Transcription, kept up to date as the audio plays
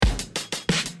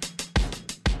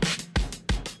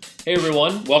Hey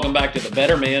everyone, welcome back to the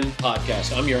Better Man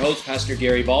Podcast. I'm your host, Pastor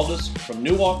Gary Baldus from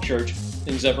New Walk Church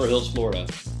in Zephyr Hills, Florida.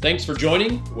 Thanks for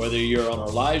joining, whether you're on our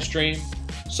live stream,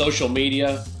 social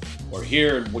media, or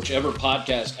here in whichever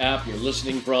podcast app you're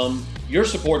listening from. Your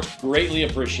support's greatly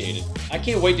appreciated. I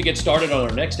can't wait to get started on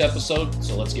our next episode,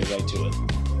 so let's get right to it.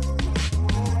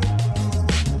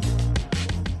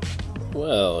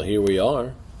 Well, here we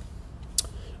are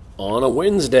on a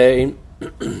Wednesday.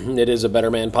 It is a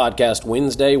Better Man Podcast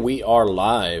Wednesday. We are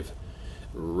live,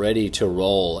 ready to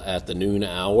roll at the noon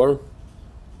hour.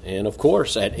 And of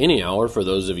course, at any hour for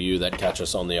those of you that catch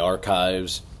us on the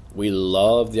archives. We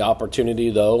love the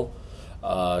opportunity, though,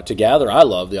 to gather. I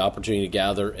love the opportunity to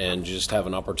gather and just have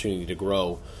an opportunity to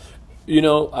grow. You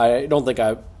know, I don't think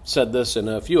I've said this in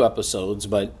a few episodes,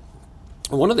 but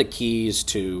one of the keys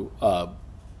to, or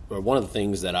one of the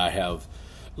things that I have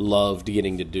loved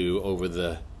getting to do over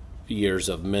the years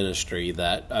of ministry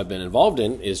that I've been involved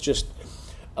in is just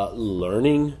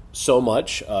learning so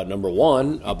much, number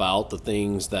one, about the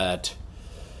things that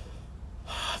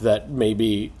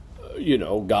maybe,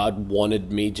 God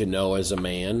wanted me to know as a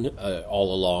man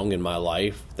all along in my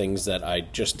life, things that I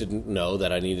just didn't know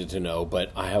that I needed to know,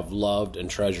 but I have loved and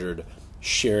treasured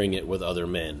sharing it with other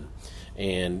men.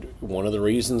 And one of the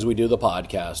reasons we do the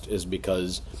podcast is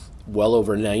because well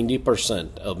over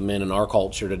 90% of men in our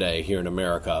culture today here in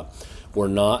America were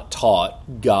not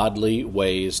taught godly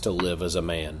ways to live as a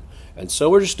man. And so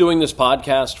we're just doing this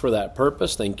podcast for that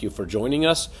purpose. Thank you for joining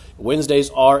us. Wednesdays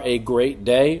are a great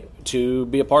day to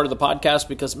be a part of the podcast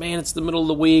because, man, it's the middle of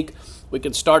the week. We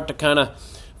can start to kind of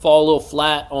fall a little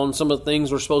flat on some of the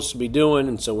things we're supposed to be doing.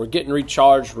 And so we're getting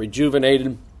recharged,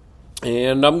 rejuvenated.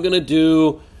 And I'm going to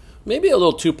do maybe a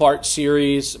little two-part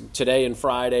series today and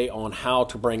Friday on how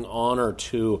to bring honor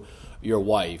to your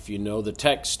wife. You know, the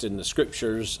text in the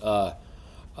scriptures,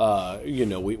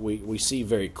 we see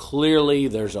very clearly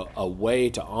there's a way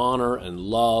to honor and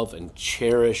love and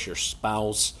cherish your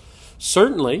spouse.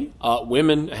 Certainly,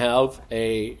 women have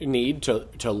a need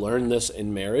to learn this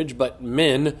in marriage, but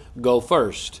men go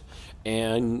first.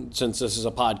 And since this is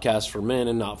a podcast for men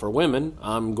and not for women,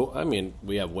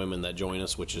 we have women that join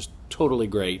us, which is totally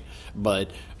great. But,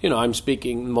 I'm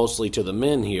speaking mostly to the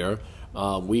men here.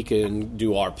 We can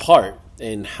do our part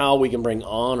in how we can bring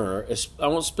honor. I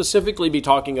won't specifically be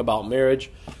talking about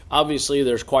marriage. Obviously,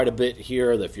 there's quite a bit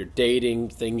here that if you're dating,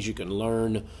 things you can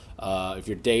learn. If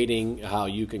you're dating, how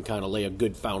you can kind of lay a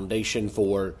good foundation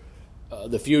for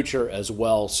the future as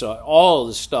well. So all of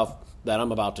the stuff that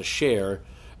I'm about to share,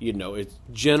 it's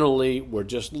generally we're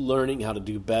just learning how to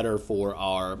do better for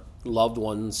our loved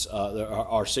ones,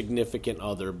 our significant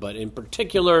other. But in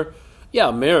particular,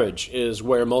 marriage is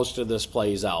where most of this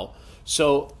plays out.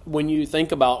 So when you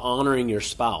think about honoring your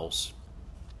spouse,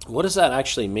 what does that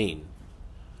actually mean?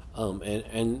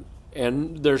 And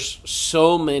there's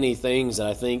so many things that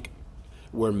I think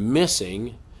we're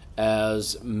missing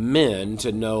as men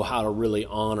to know how to really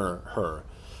honor her.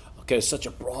 Okay, it's such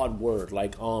a broad word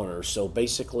like honor. So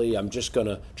basically, I'm just going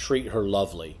to treat her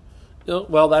lovely.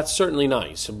 Well, that's certainly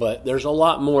nice, but there's a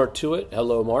lot more to it.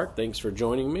 Hello, Mark. Thanks for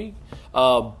joining me.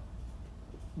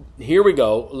 Here we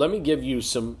go. Let me give you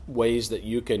some ways that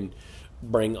you can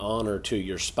bring honor to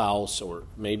your spouse, or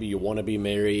maybe you want to be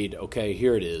married. Okay,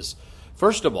 here it is.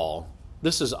 First of all,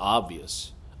 this is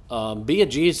obvious. Be a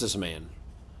Jesus man.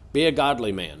 Be a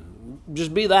godly man.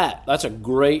 Just be that. That's a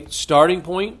great starting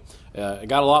point. I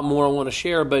got a lot more I want to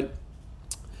share, but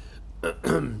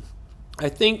I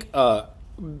think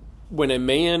when a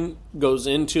man goes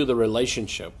into the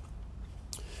relationship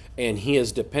and he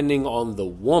is depending on the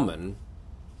woman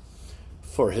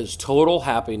for his total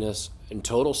happiness and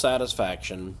total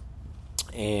satisfaction,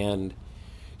 and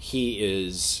he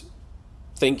is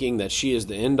thinking that she is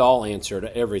the end-all answer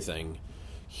to everything,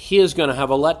 he is going to have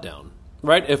a letdown,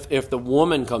 right? If the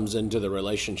woman comes into the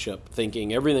relationship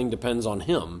thinking everything depends on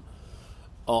him,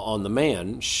 on the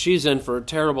man, she's in for a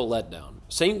terrible letdown.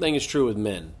 Same thing is true with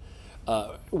men.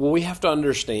 We have to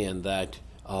understand that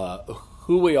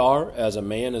who we are as a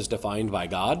man is defined by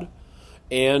God.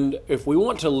 And if we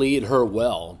want to lead her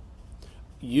well,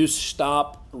 you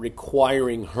stop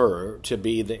requiring her to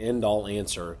be the end-all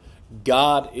answer.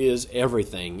 God is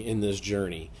everything in this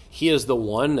journey. He is the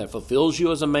one that fulfills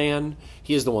you as a man.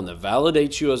 He is the one that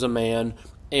validates you as a man.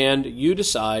 And you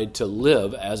decide to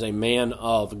live as a man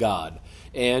of God.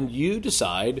 And you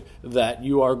decide that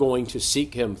you are going to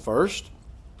seek Him first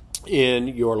in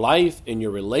your life, in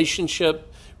your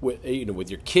relationship, with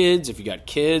your kids, if you got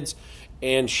kids.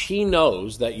 And she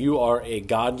knows that you are a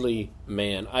godly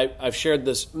man. I've shared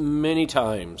this many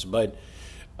times, but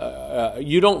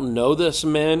you don't know this,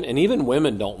 men, and even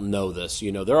women don't know this.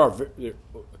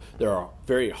 There There are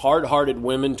very hard-hearted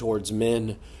women towards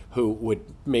men who would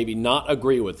maybe not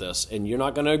agree with this, and you're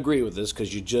not going to agree with this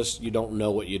because you don't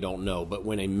know what you don't know. But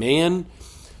when a man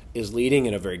is leading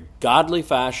in a very godly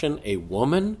fashion, a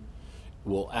woman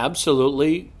will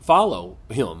absolutely follow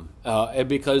him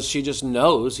because she just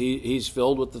knows he's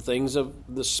filled with the things of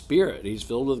the Spirit. He's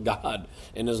filled with God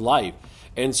in his life.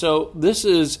 And so this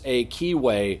is a key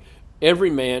way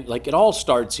every man, like it all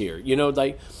starts here. You know,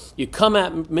 like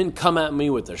men come at me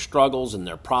with their struggles and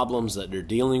their problems that they're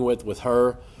dealing with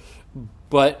her.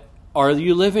 But are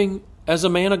you living as a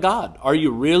man of God? Are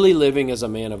you really living as a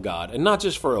man of God? And not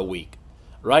just for a week,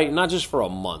 right? Not just for a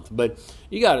month, but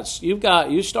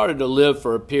you started to live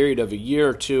for a period of a year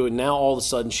or two, and now all of a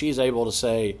sudden she's able to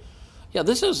say, yeah,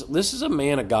 this is a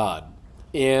man of God.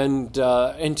 And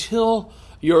until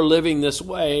you're living this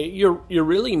way, you're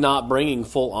really not bringing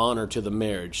full honor to the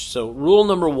marriage. So rule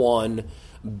number 1,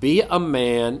 be a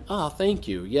man. Thank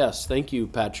you. Yes, thank you,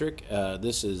 Patrick.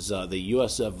 This is the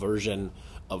USF version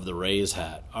of the Rays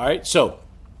hat. All right, so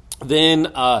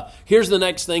then here's the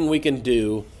next thing we can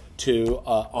do to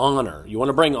honor. You want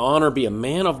to bring honor, be a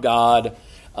man of God,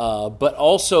 but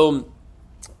also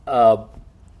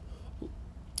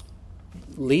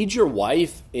lead your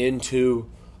wife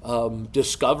into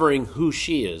discovering who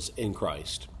she is in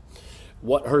Christ,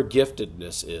 what her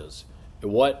giftedness is,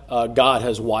 what God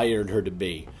has wired her to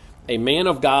be. A man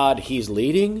of God, he's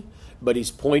leading, but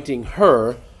he's pointing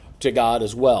her to God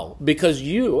as well. Because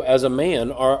you, as a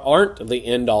man, aren't the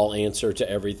end-all answer to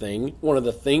everything. One of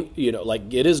the things,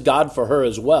 like it is God for her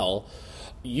as well.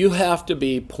 You have to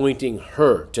be pointing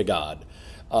her to God,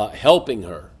 helping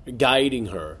her, guiding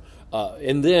her,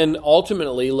 and then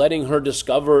ultimately letting her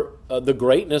discover the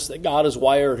greatness that God has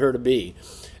wired her to be.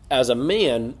 As a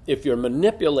man, if you're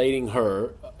manipulating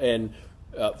her and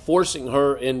forcing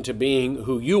her into being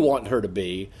who you want her to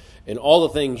be and all the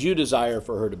things you desire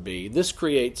for her to be, this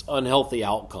creates unhealthy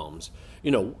outcomes.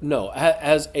 No,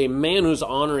 as a man who's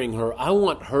honoring her, I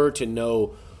want her to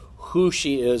know who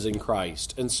she is in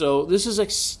Christ. And so this is a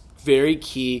very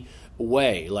key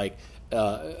way. Like,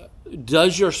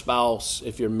 does your spouse,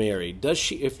 if you're married,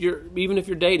 even if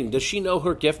you're dating, does she know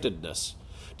her giftedness?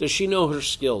 Does she know her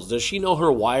skills? Does she know her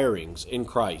wirings in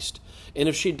Christ? And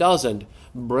if she doesn't,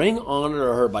 bring honor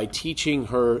to her by teaching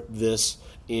her this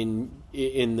in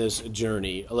this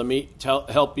journey. Let me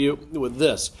help you with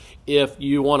this. If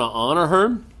you want to honor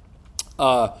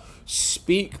her,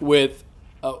 speak with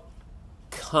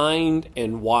kind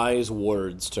and wise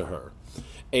words to her.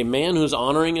 A man who's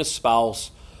honoring his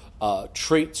spouse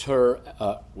treats her,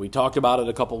 we talked about it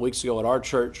a couple of weeks ago at our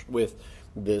church, with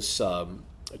this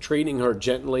treating her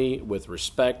gently, with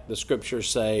respect. The scriptures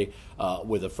say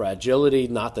with a fragility,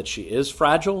 not that she is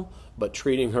fragile, but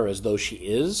treating her as though she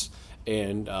is.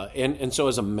 And so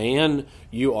as a man,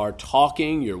 you are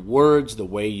talking, your words, the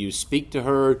way you speak to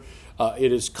her,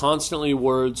 it is constantly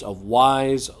words of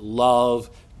wise love,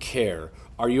 care.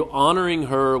 Are you honoring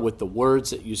her with the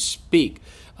words that you speak?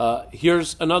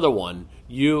 Here's another one.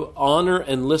 You honor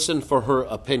and listen for her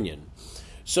opinion.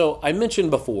 So I mentioned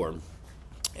before,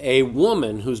 a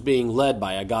woman who's being led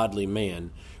by a godly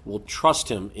man will trust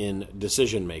him in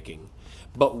decision making.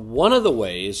 But one of the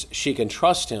ways she can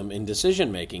trust him in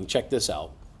decision making, check this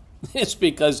out, is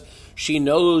because she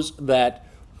knows that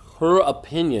her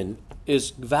opinion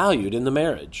is valued in the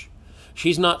marriage.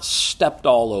 She's not stepped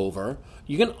all over.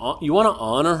 You want to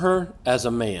honor her as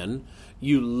a man.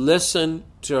 You listen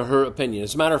to her opinion.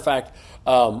 As a matter of fact,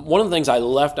 one of the things I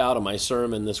left out of my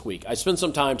sermon this week, I spent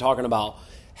some time talking about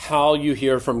how you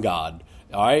hear from God,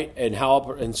 all right,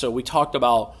 and so we talked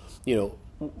about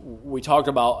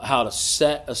how to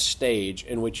set a stage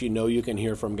in which you can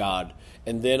hear from God,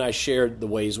 and then I shared the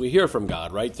ways we hear from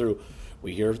God, right?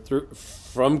 We hear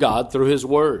from God through His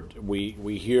Word.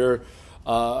 We hear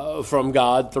from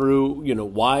God through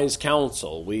wise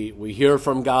counsel. We hear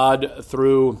from God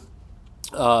through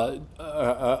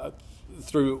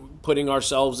putting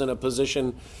ourselves in a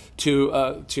position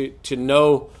to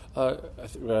know. I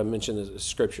mentioned the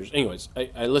scriptures. Anyways,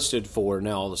 I listed 4.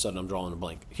 Now all of a sudden I'm drawing a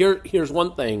blank. Here's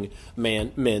one thing,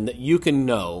 men, that you can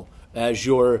know as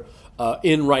you're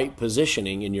in right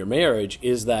positioning in your marriage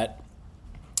is that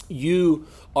you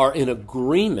are in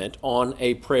agreement on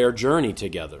a prayer journey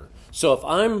together.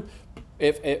 So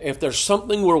if there's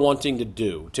something we're wanting to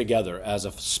do together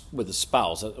with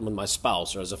my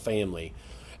spouse or as a family,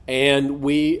 and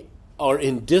we are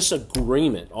in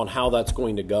disagreement on how that's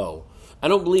going to go, I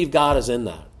don't believe God is in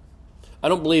that. I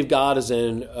don't believe God is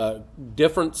in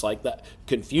difference like that,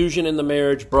 confusion in the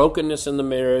marriage, brokenness in the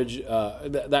marriage,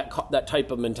 that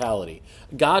type of mentality.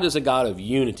 God is a God of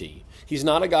unity. He's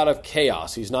not a God of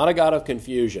chaos. He's not a God of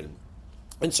confusion.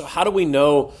 And so how do we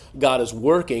know God is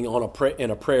working in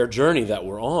a prayer journey that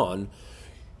we're on?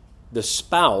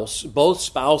 Both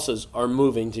spouses are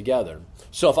moving together.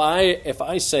 So if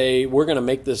I say we're going to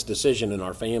make this decision in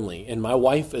our family and my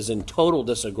wife is in total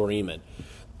disagreement,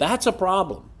 that's a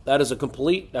problem. That's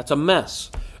a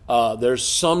mess. There's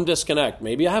some disconnect.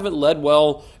 Maybe I haven't led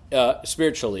well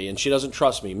spiritually and she doesn't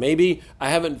trust me. Maybe I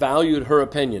haven't valued her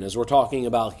opinion, as we're talking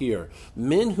about here.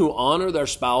 Men who honor their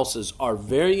spouses are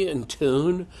very in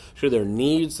tune to their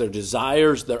needs, their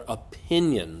desires, their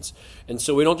opinions. And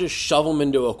so we don't just shove them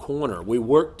into a corner. We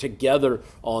work together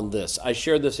on this. I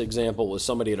shared this example with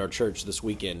somebody at our church this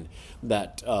weekend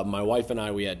that my wife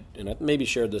and we had, and I maybe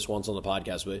shared this once on the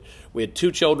podcast, but we had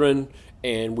 2 children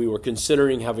and we were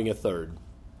considering having a third.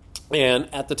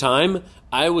 And at the time,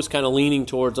 I was kind of leaning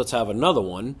towards let's have another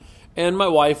one. And my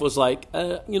wife was like,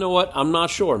 you know what? I'm not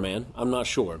sure, man. I'm not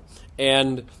sure.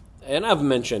 And I've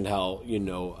mentioned how,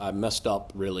 I messed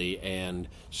up really and,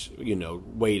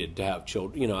 waited to have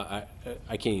children. I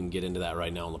can't even get into that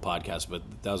right now on the podcast, but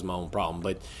that was my own problem.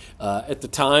 But at the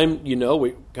time,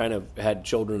 we kind of had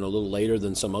children a little later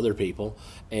than some other people.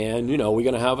 And, we're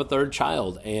going to have a third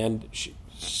child. And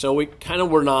so we kind of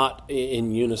were not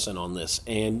in unison on this.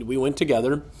 And we went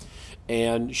together,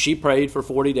 and she prayed for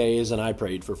 40 days, and I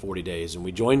prayed for 40 days. And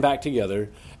we joined back together,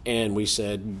 and we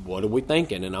said, what are we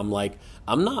thinking? And I'm like,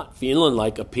 I'm not feeling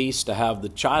like a peace to have the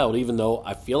child, even though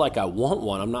I feel like I want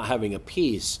one. I'm not having a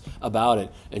peace about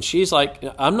it. And she's like,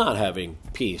 I'm not having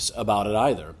peace about it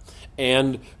either.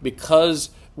 And because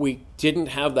we didn't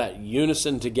have that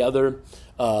unison together,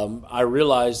 I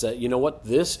realized that,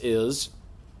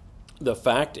 the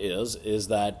fact is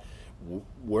that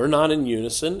we're not in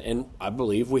unison, and I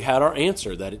believe we had our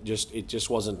answer that it just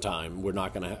wasn't time. We're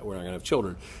not gonna have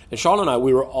children. And Charlotte and I,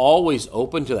 we were always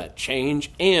open to that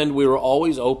change, and we were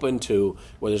always open to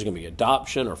whether there's going to be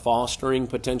adoption or fostering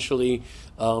potentially.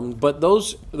 But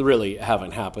those really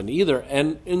haven't happened either.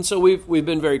 And so we've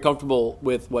been very comfortable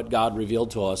with what God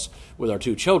revealed to us with our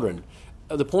 2 children.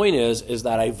 The point is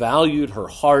that I valued her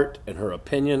heart and her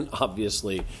opinion.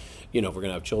 Obviously, if we're going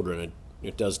to have children,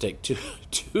 it does take two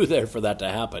there for that to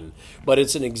happen. But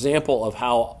it's an example of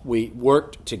how we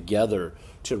worked together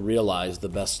to realize the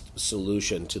best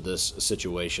solution to this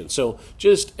situation. So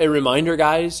just a reminder,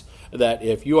 guys, that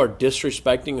if you are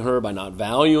disrespecting her by not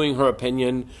valuing her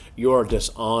opinion, you are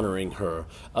dishonoring her.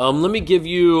 Let me give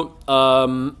you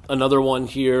another one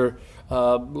here.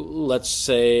 Let's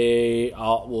say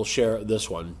we'll share this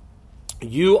one.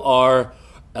 You are...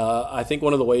 I think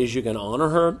one of the ways you can honor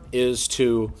her is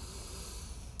to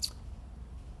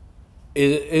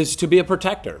be a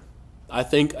protector. I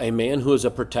think a man who is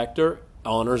a protector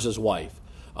honors his wife.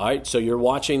 All right, so you're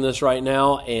watching this right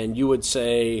now, and you would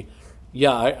say,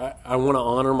 yeah, I want to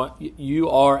honor you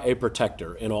are a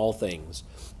protector in all things.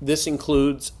 This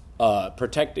includes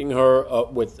protecting her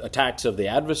with attacks of the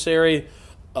adversary,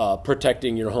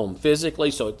 protecting your home physically,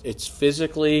 so it's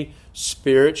physically,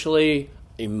 spiritually,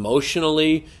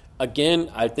 emotionally.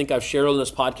 Again, I think I've shared on this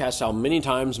podcast how many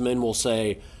times men will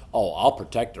say, oh, I'll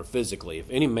protect her physically. If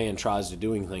any man tries to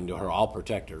do anything to her, I'll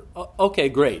protect her. Okay,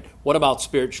 great. What about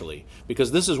spiritually?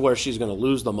 Because this is where she's going to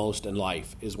lose the most in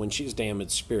life, is when she's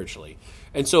damaged spiritually.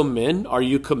 And so men, are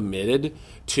you committed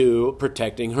to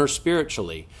protecting her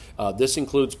spiritually? This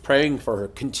includes praying for her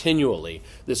continually.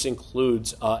 This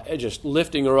includes just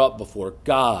lifting her up before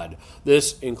God.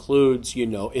 This includes,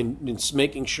 in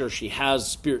making sure she has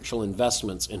spiritual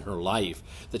investments in her life,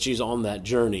 that she's on that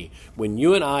journey. When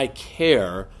you and I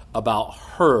care about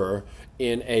her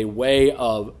in a way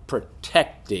of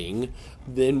protecting,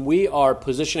 then we are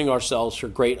positioning ourselves for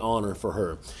great honor for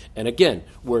her. And again,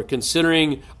 we're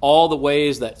considering all the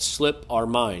ways that slip our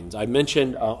minds. I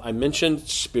mentioned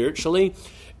spiritually.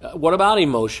 What about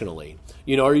emotionally?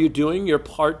 Are you doing your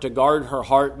part to guard her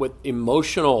heart with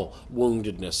emotional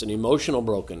woundedness and emotional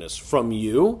brokenness from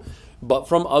you, but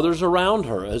from others around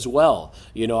her as well?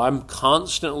 I'm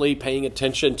constantly paying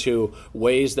attention to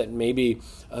ways that maybe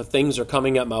things are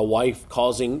coming at my wife,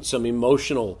 causing some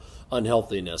emotional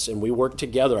unhealthiness, and we work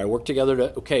together. I work together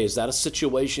to, okay, is that a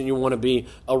situation you want to be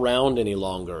around any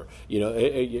longer?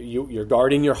 You're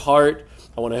guarding your heart.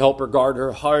 I want to help her guard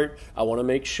her heart. I want to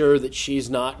make sure that she's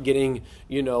not getting,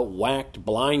 whacked,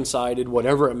 blindsided,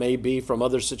 whatever it may be from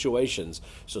other situations.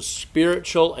 So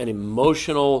spiritual and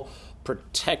emotional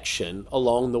protection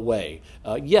along the way.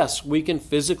 Yes, we can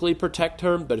physically protect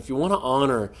her, but if you want to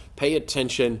honor, pay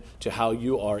attention to how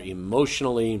you are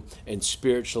emotionally and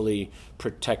spiritually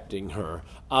protecting her.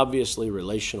 Obviously,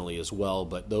 relationally as well,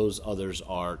 but those others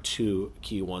are two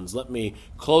key ones. Let me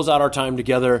close out our time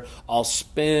together. I'll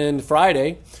spend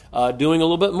Friday doing a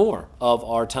little bit more of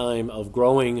our time of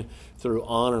growing through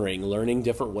honoring, learning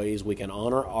different ways we can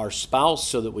honor our spouse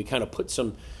so that we kind of put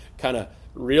some kind of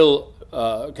real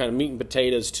kind of meat and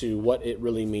potatoes to what it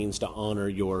really means to honor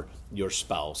your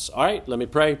spouse. All right, let me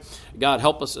pray. God,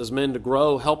 help us as men to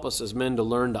grow. Help us as men to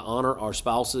learn to honor our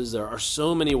spouses. There are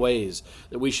so many ways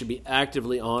that we should be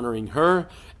actively honoring her,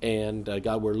 and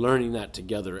God, we're learning that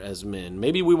together as men.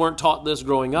 Maybe we weren't taught this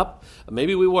growing up.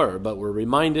 Maybe we were, but we're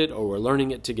reminded or we're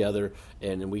learning it together,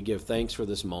 and we give thanks for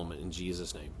this moment in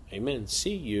Jesus' name. Amen.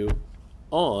 See you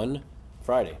on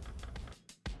Friday.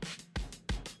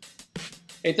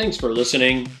 Hey, thanks for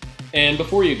listening. And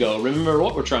before you go, remember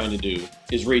what we're trying to do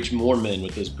is reach more men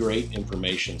with this great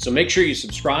information. So make sure you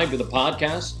subscribe to the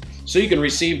podcast so you can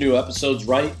receive new episodes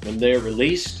right when they're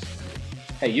released.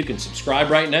 Hey, you can subscribe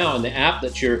right now in the app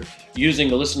that you're using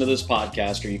to listen to this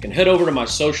podcast, or you can head over to my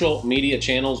social media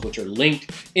channels, which are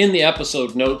linked in the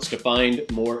episode notes to find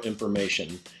more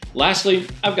information. Lastly,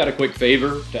 I've got a quick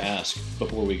favor to ask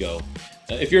before we go.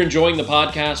 If you're enjoying the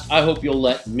podcast, I hope you'll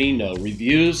let me know.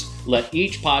 Reviews let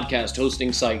each podcast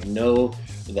hosting site know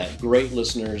that great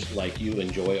listeners like you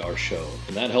enjoy our show.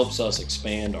 And that helps us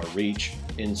expand our reach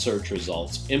in search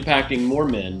results, impacting more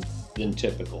men than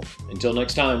typical. Until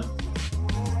next time.